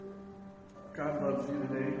God loves you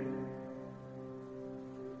today.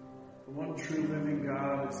 The one true living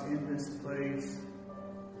God is in this place.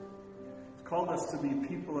 He's called us to be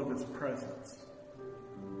people of His presence.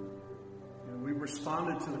 And we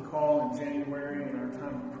responded to the call in January in our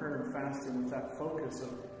time of prayer and fasting with that focus of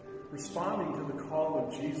responding to the call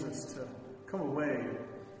of Jesus to come away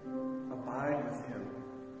and abide with Him.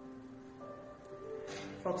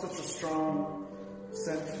 I felt such a strong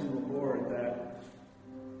sense from the Lord that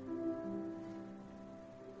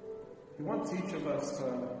He wants each of us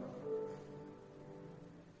to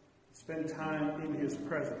spend time in His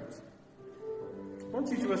presence. He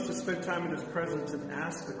wants each of us to spend time in His presence and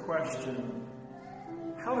ask the question,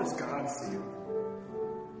 how does God see you?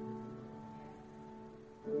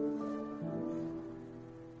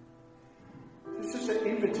 It's just an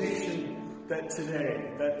invitation that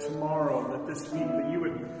today, that tomorrow, that this week, that you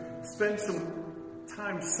would spend some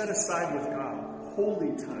time set aside with God,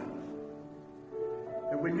 holy time.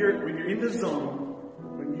 And when you're in the zone,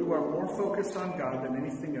 when you are more focused on God than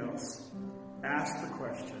anything else, ask the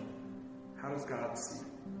question, how does God see you?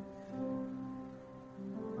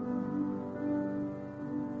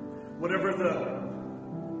 Whatever the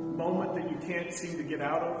moment that you can't seem to get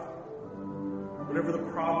out of, whatever the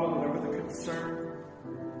problem, whatever the concern.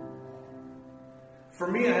 For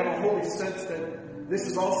me, I have a holy sense that this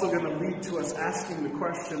is also going to lead to us asking the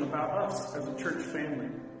question about us as a church family.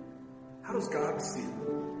 How does God see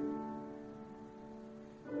you?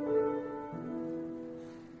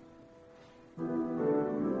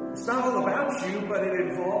 It's not all about you, but it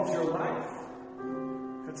involves your life.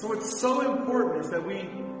 And so what's so important is that we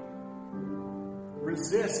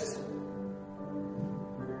resist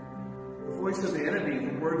the voice of the enemy,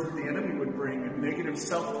 the words that the enemy would bring, and negative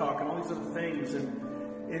self-talk and all these other things. And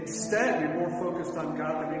instead, we're more focused on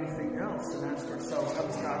God than anything else and ask ourselves, how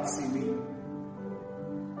does God see me?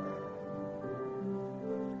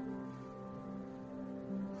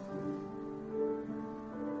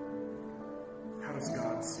 How does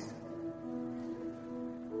God see it?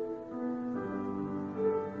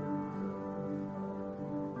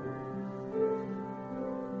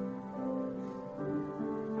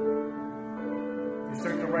 You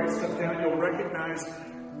start to write stuff down, you'll recognize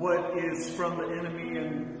what is from the enemy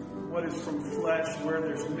and what is from flesh, where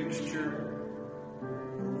there's mixture.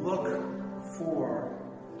 Look for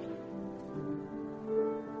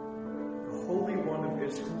the Holy One of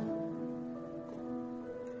Israel.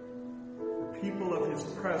 People of His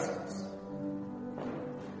presence,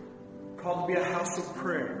 called to be a house of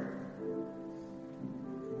prayer.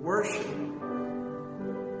 Worship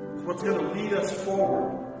is what's going to lead us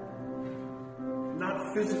forward,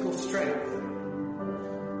 not physical strength,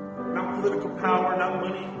 not political power, not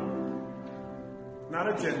money, not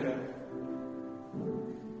agenda.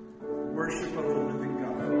 Worship of the living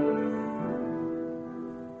God.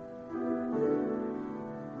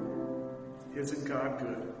 Isn't God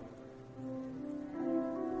good?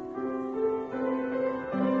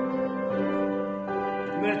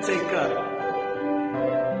 I'm going to take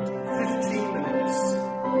 15 minutes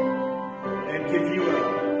and give you a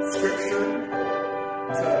scripture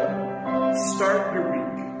to start your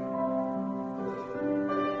week.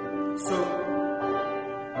 So,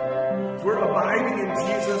 we're abiding in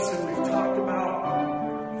Jesus, and we've talked about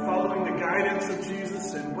following the guidance of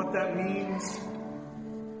Jesus and what that means.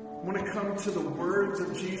 I want to come to the words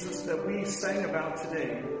of Jesus that we sang about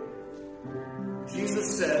today.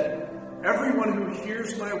 Jesus said, "Everyone who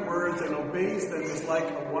hears my words and obeys them is like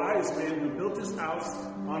a wise man who built his house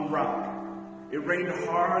on rock. It rained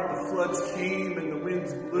hard, the floods came, and the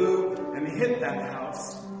winds blew and hit that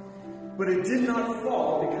house. But it did not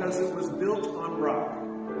fall because it was built on rock.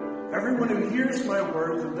 Everyone who hears my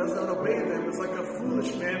words and does not obey them is like a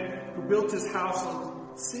foolish man who built his house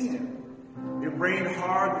on sand. It rained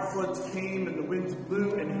hard, the floods came, and the winds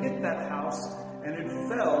blew and hit that house, and it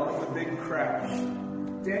fell with a big crash."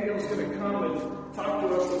 Daniel's going to come and talk to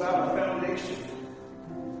us about a foundation.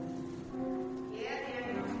 Yeah,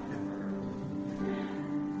 Daniel.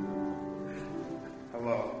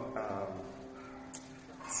 Hello.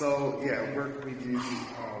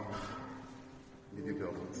 We do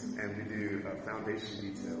buildings, and we do foundation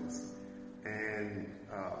details. And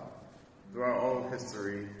throughout all of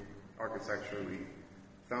history, architecturally,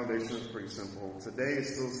 foundation is pretty simple. Today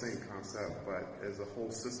it's still the same concept, but there's a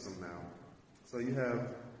whole system now. So you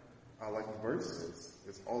have, like the verses,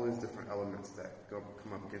 there's all these different elements that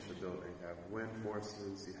come up against your building. You have wind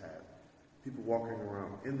forces, you have people walking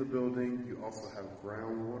around in the building. You also have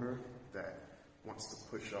groundwater that wants to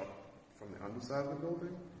push up from the underside of the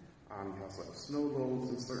building. You also have snow loads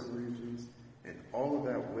in certain regions, and all of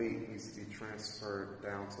that weight needs to be transferred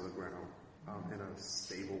down to the ground. in a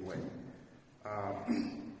stable way.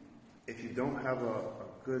 If you don't have a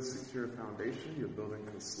good, secure foundation, your building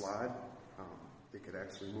can slide. It could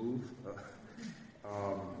actually move.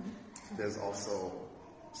 There's also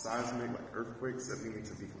seismic, like earthquakes, that we need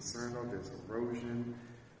to be concerned of. There's erosion.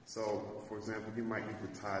 So, for example, you might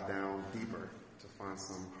need to tie down deeper to find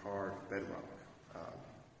some hard bedrock.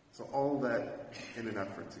 So all that in an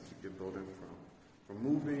effort to keep your building from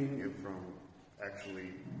moving and from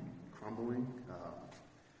actually crumbling.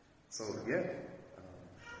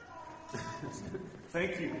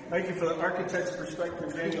 Thank you. Thank you for the architect's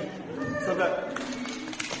perspective, Daniel. So that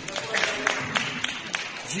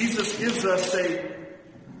Jesus gives us a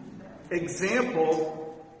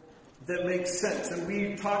example that makes sense. And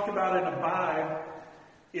we talked about it, abide.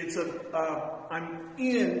 It's I'm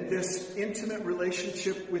in this intimate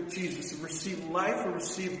relationship with Jesus. I receive life, I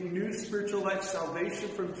receive new spiritual life, salvation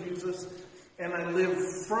from Jesus, and I live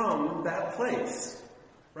from that place.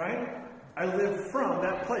 Right? I live from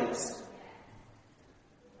that place.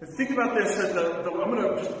 And think about this. I'm going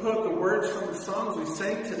to just put the words from the songs we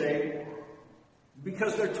sang today,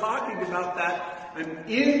 because they're talking about that. I'm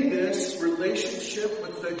in this relationship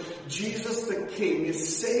with the Jesus the King,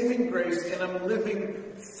 His saving grace, and I'm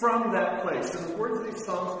living from that place. And the words of these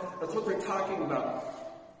songs, that's what they're talking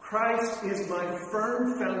about. Christ is my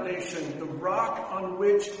firm foundation, the rock on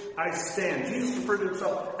which I stand. Jesus referred to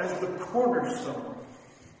himself as the cornerstone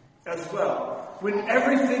as well. When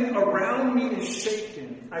everything around me is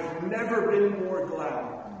shaken, I've never been more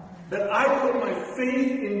glad that I put my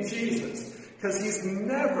faith in Jesus, because He's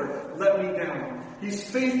never let me down. He's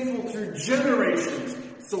faithful through generations.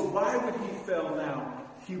 So why would He fail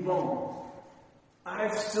now? He won't.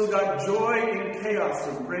 I've still got joy in chaos.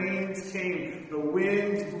 The rains came, the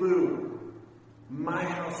winds blew. My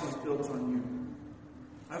house is built on You.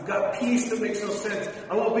 I've got peace that makes no sense.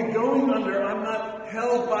 I won't be going under. I'm not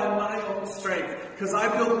held by my own strength, because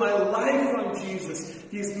I built my life on Jesus.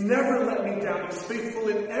 He's never let me down. He's faithful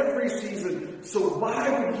in every season. So why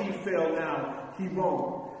would He fail now? He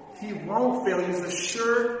won't. He won't fail. He's a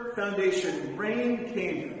sure foundation. Rain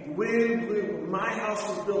came, wind blew. My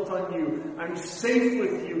house is built on You. I'm safe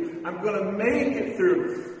with You. I'm going to make it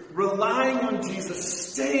through. Relying on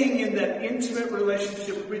Jesus, staying in that intimate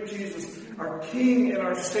relationship with Jesus, our King and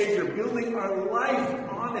our Savior, building our life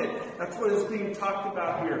on it. That's what is being talked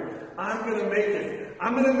about here. I'm going to make it.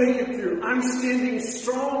 I'm going to make it through. I'm standing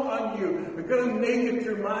strong on You. I'm going to make it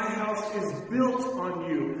through. My house is built on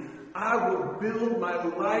You. I will build my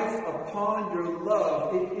life upon Your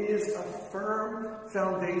love. It is a firm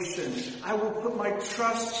foundation. I will put my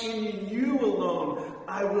trust in You alone.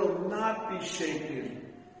 I will not be shaken.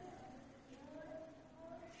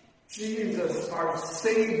 Jesus, our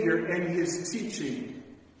Savior, and His teaching.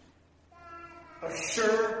 A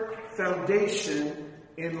sure foundation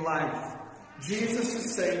in life. Jesus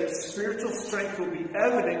is saying that spiritual strength will be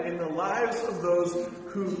evident in the lives of those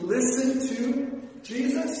who listen to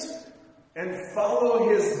Jesus and follow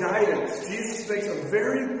His guidance. Jesus makes a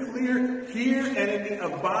very clear here, and in the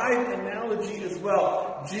abide analogy as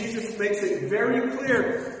well. Jesus makes it very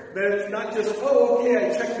clear that it's not just,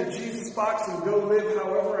 I check the Jesus box and go live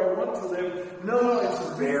however I want to live. No,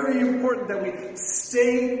 it's very important that we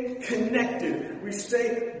stay connected. We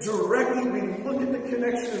stay directly. We look at the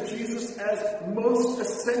connection of Jesus as most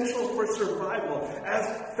essential for survival,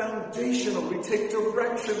 as foundational. We take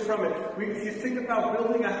direction from it. If you think about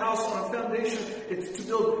building a house on a foundation, it's to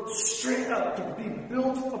build straight up, to be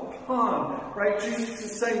built upon, right? Jesus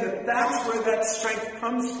is saying that that's where that strength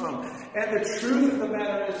comes from. And the truth of the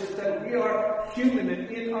matter is that we are human, and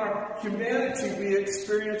in our humanity we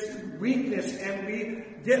experience weakness, and we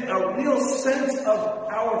get a real sense of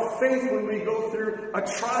our faith when we go through a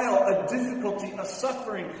trial, a difficulty, a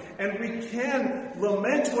suffering, and we can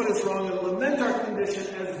lament what is wrong and lament our condition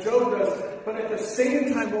as Job does, but at the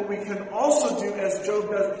same time what we can also do as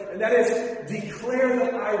Job does, and that is declare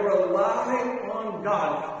that I rely on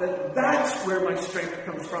God, that that's where my strength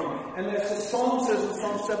comes from. And as the Psalm says in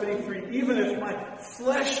Psalm 73, even if my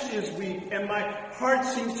flesh is weak and my heart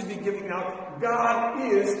seems to be giving out, God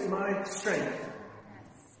is my strength.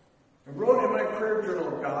 I wrote in my prayer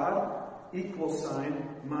journal, God,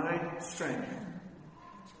 my strength.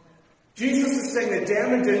 Jesus is saying that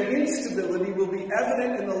damage and instability will be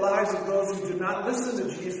evident in the lives of those who do not listen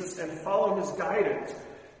to Jesus and follow His guidance.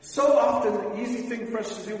 So often, the easy thing for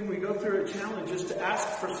us to do when we go through a challenge is to ask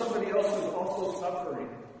for somebody else who's also suffering.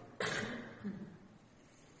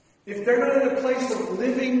 If they're not in a place of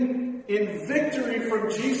living in victory from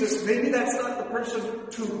Jesus, maybe that's not the person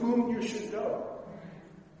to whom you should go.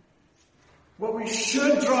 What we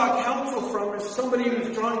should draw counsel from is somebody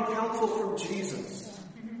who's drawing counsel from Jesus.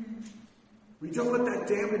 We don't want that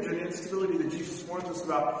damage and instability that Jesus warns us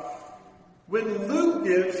about. When Luke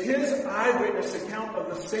gives his eyewitness account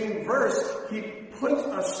of the same verse, he puts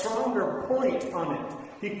a stronger point on it.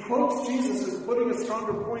 He quotes Jesus as putting a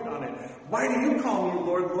stronger point on it. Why do you call me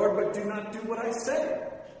Lord, Lord, but do not do what I say?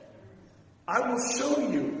 I will show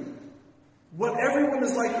you what everyone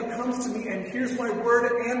is like who comes to me and hears my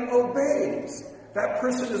word and obeys. That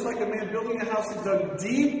person is like a man building a house who dug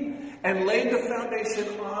deep and laid the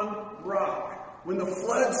foundation on rock. When the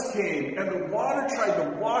floods came and the water tried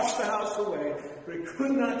to wash the house away, but it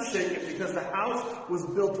could not shake it because the house was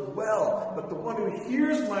built well. But the one who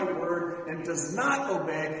hears my word and does not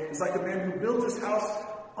obey is like a man who built his house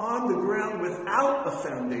on the ground without a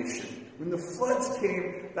foundation. When the floods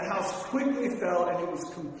came, the house quickly fell and it was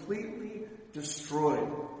completely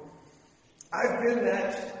destroyed. I've been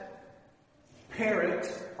that parent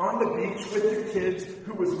on the beach with the kids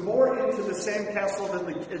who was more into the sandcastle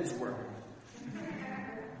than the kids were.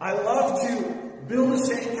 I love to build a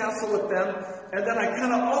sandcastle with them, and then I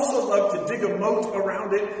kind of also love to dig a moat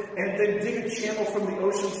around it and then dig a channel from the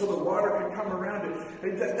ocean so the water can come around it.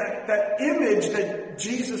 And that image that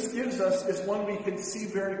Jesus gives us is one we can see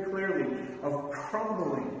very clearly of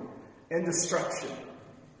crumbling and destruction.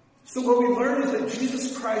 So what we learn is that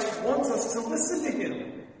Jesus Christ wants us to listen to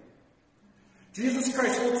him. Jesus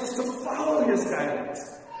Christ wants us to follow his guidance.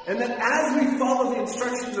 And that as we follow the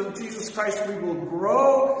instructions of Jesus Christ, we will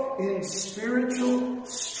grow in spiritual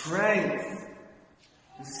strength.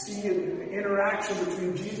 You see the interaction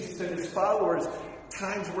between Jesus and his followers,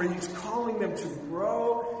 times where he's calling them to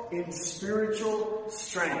grow in spiritual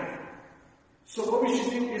strength. So what we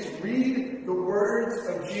should do is read the words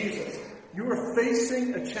of Jesus. You are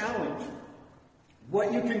facing a challenge.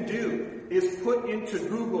 What you can do is put into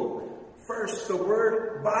Google first the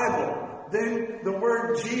word Bible, then the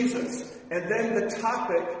word Jesus, and then the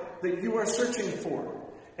topic that you are searching for.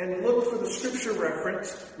 And look for the scripture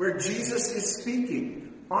reference where Jesus is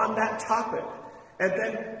speaking on that topic. And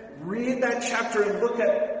then read that chapter and look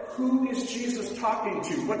at who is Jesus talking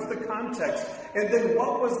to? What's the context? And then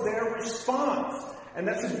what was their response? And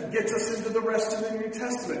that gets us into the rest of the New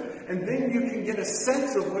Testament. And then you can get a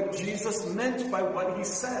sense of what Jesus meant by what he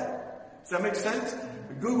said. Does that make sense?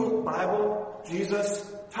 Google Bible, Jesus,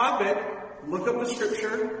 topic, look up the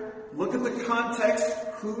scripture, look at the context,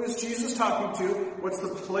 who is Jesus talking to, what's the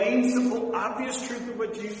plain, simple, obvious truth of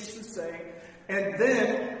what Jesus is saying, and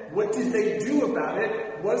then what did they do about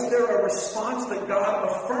it? Was there a response that God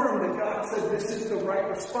affirmed, that God said this is the right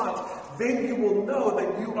response? Then you will know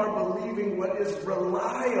that you are believing what is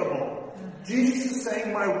reliable. Jesus is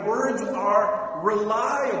saying, my words are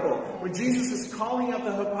reliable. When Jesus is calling out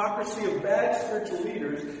the hypocrisy of bad spiritual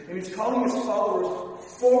leaders, and he's calling his followers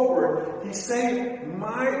forward, he's saying,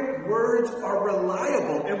 my words are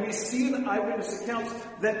reliable. And we see in eyewitness accounts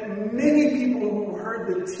that many people who heard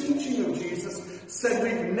the teaching of Jesus said,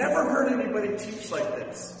 we've never heard anybody teach like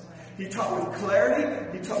this. He taught with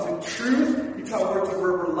clarity, he taught with truth, he taught words that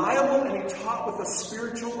were reliable, and he taught with a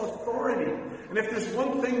spiritual authority. And if there's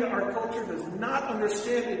one thing that our culture does not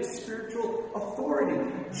understand, it's spiritual authority.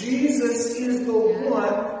 Jesus is the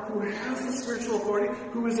one who has the spiritual authority,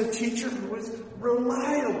 who is a teacher, who is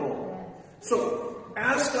reliable. So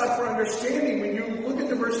ask God for understanding. When you look at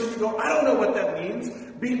the verse and you go, I don't know what that means,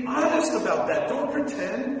 be honest about that. Don't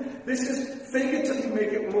pretend. This is fake it till you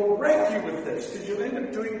make it. We'll wreck you with this because you'll end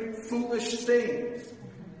up doing foolish things.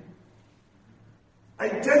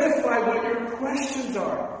 Identify what your questions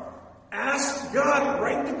are. Ask God,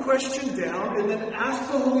 write the question down, and then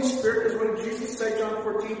ask the Holy Spirit, because what did Jesus say, John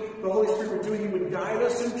 14? The Holy Spirit would do, he would guide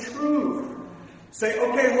us in truth. Say,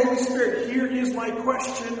 okay, Holy Spirit, here is my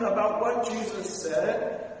question about what Jesus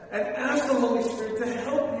said, and ask the Holy Spirit to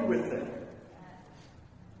help you with it.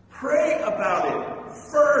 Pray about it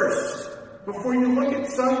first, before you look at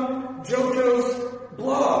some JoJo's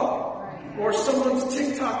blog, or someone's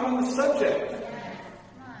TikTok on the subject.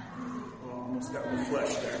 Oh, almost got my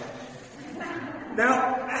flesh there.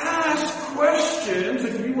 Now, ask questions,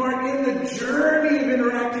 and you are in the journey of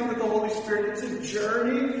interacting with the Holy Spirit. It's a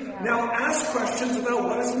journey. Now, ask questions about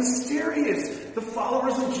what is mysterious. The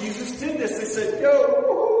followers of Jesus did this. They said,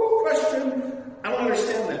 question. I don't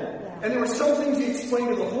understand that. And there were some things he explained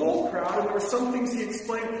to the whole crowd, and there were some things he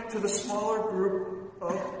explained to the smaller group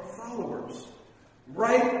of followers.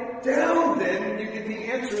 Write down, then, when you get the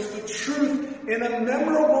answers, the truth in a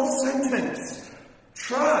memorable sentence.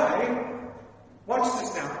 Try, watch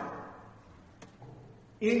this now,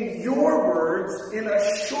 in your words, in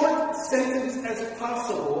a short sentence as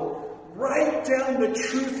possible, write down the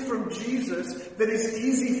truth from Jesus that is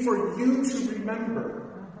easy for you to remember.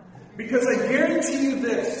 Because I guarantee you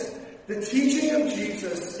this, the teaching of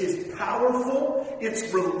Jesus is powerful,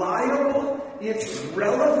 it's reliable, it's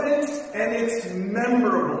relevant, and it's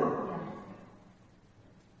memorable.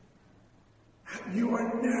 You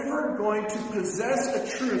are never going to possess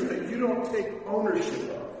a truth that you don't take ownership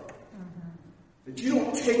of, that you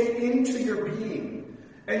don't take into your being.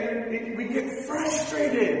 And we get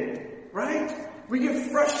frustrated, right? We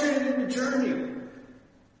get frustrated in the journey.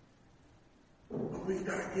 But we've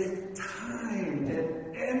got to give time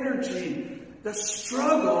and energy. The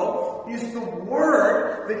struggle is the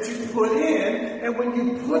work that you put in, and when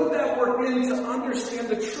you put that work in to understand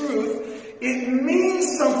the truth, it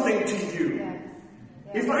means something to you.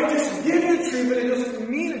 If I just give you the truth and it doesn't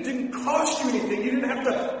mean it didn't cost you anything, you didn't have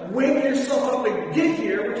to wake yourself up and get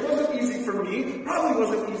here, which wasn't easy for me, probably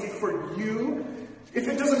wasn't easy for you. If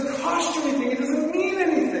it doesn't cost you anything, it doesn't mean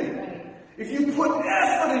anything. If you put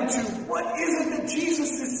effort into what is it that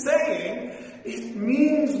Jesus is saying, it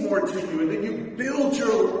means more to you. And then you build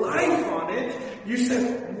your life on it. You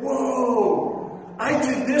say, whoa, I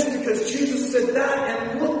did this because Jesus said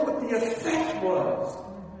that, and look what the effect was.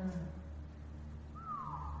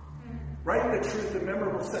 Write the truth in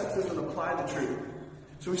memorable sentences and apply the truth.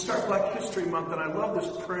 So we start Black History Month, and I love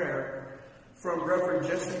this prayer from Rev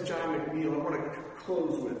Jesse Jai McNeil. I want to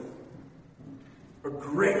close with a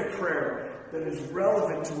great prayer that is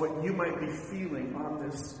relevant to what you might be feeling on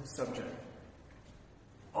this subject.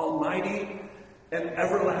 Almighty and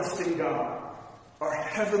everlasting God, our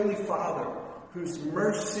Heavenly Father, whose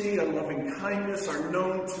mercy and loving kindness are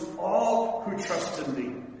known to all who trust in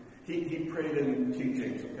thee. He prayed in King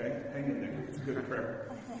James, okay? Hang in there. It's a good prayer.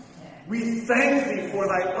 We thank thee for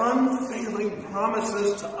thy unfailing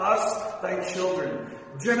promises to us, thy children.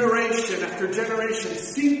 Generation after generation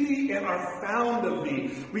seek thee and are found of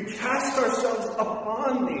thee. We cast ourselves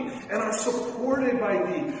upon thee and are supported by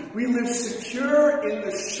thee. We live secure in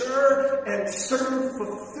the sure and certain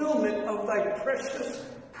fulfillment of thy precious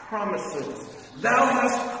promises. Thou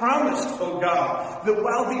hast promised, O God, that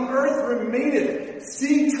while the earth remaineth,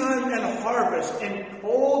 seed time and harvest, and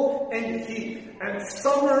cold and heat, and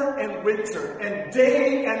summer and winter, and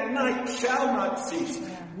day and night shall not cease.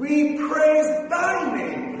 We praise thy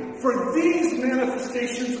name for these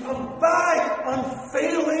manifestations of thy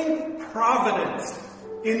unfailing providence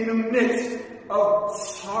in the midst of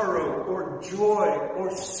sorrow or joy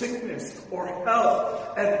or sickness or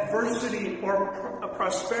health, adversity or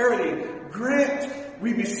prosperity. Grant,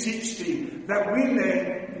 we beseech thee, that we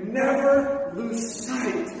may never lose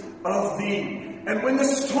sight of thee. And when the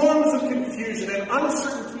storms of confusion and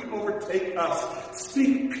uncertainty overtake us,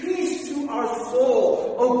 speak peace to our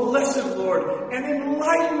soul, O blessed Lord, and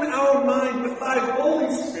enlighten our mind with thy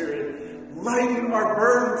Holy Spirit. Lighten our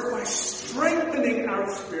burdens by strengthening our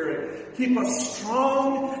spirit. Keep us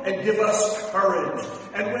strong and give us courage.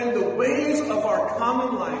 And when the ways of our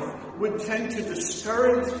common life would tend to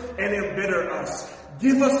discourage and embitter us,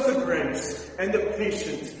 give us the grace and the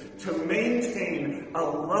patience to maintain a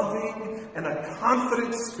loving and a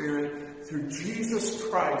confident spirit through Jesus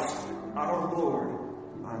Christ our Lord.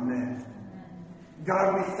 Amen.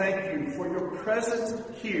 God, we thank you for your presence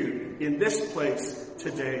here in this place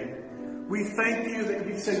today. We thank you that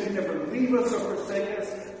you said you never leave us or forsake us,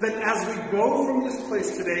 that as we go from this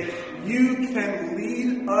place today, you can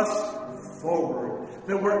lead us forward.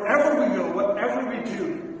 That wherever we go, whatever we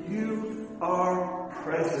do, you are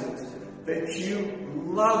present. That you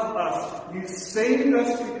love us. You saved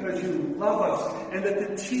us because you love us. And that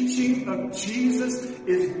the teaching of Jesus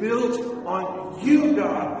is built on you,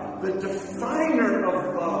 God, the definer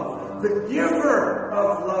of love, the giver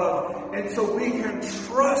of love. And so we can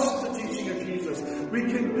trust the teaching of Jesus. We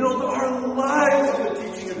can build our lives on the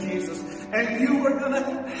teaching of Jesus. And you are going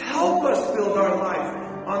to help us build our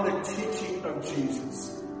life on the teaching of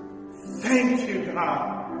Jesus. Thank you,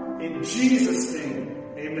 God. In Jesus' name,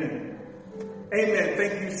 amen. Amen.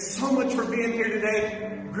 Thank you so much for being here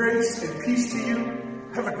today. Grace and peace to you.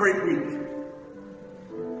 Have a great week.